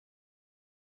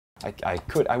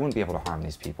I wouldn't be able to harm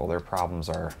these people. Their problems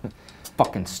are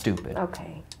fucking stupid.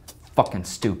 Okay. Fucking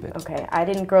stupid. Okay, I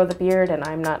didn't grow the beard and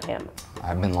I'm not him.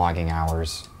 I've been logging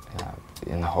hours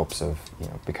in the hopes of,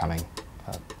 becoming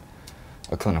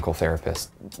a clinical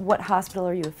therapist. What hospital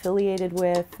are you affiliated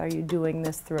with? Are you doing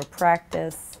this through a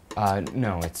practice?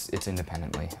 No, it's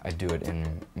independently. I do it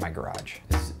in my garage.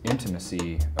 Is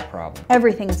intimacy a problem?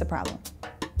 Everything is a problem.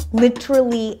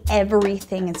 Literally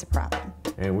everything is a problem.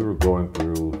 And we were going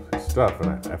through stuff,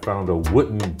 and I found a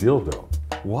wooden dildo.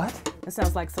 What? It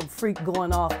sounds like some freak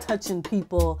going off, touching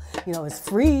people. It's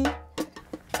free.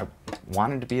 I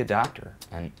wanted to be a doctor,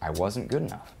 and I wasn't good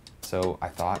enough. So I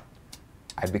thought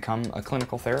I'd become a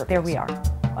clinical therapist. There we are.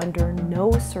 Under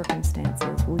no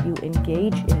circumstances will you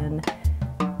engage in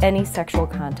any sexual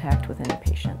contact with any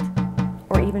patient,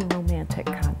 or even romantic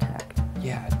contact.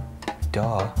 Yeah,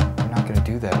 duh. I'm not going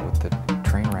to do that with the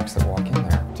train wrecks that walk in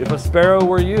there. If a sparrow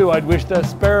were you, I'd wish that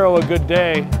sparrow a good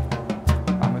day.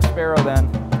 I'm a sparrow then.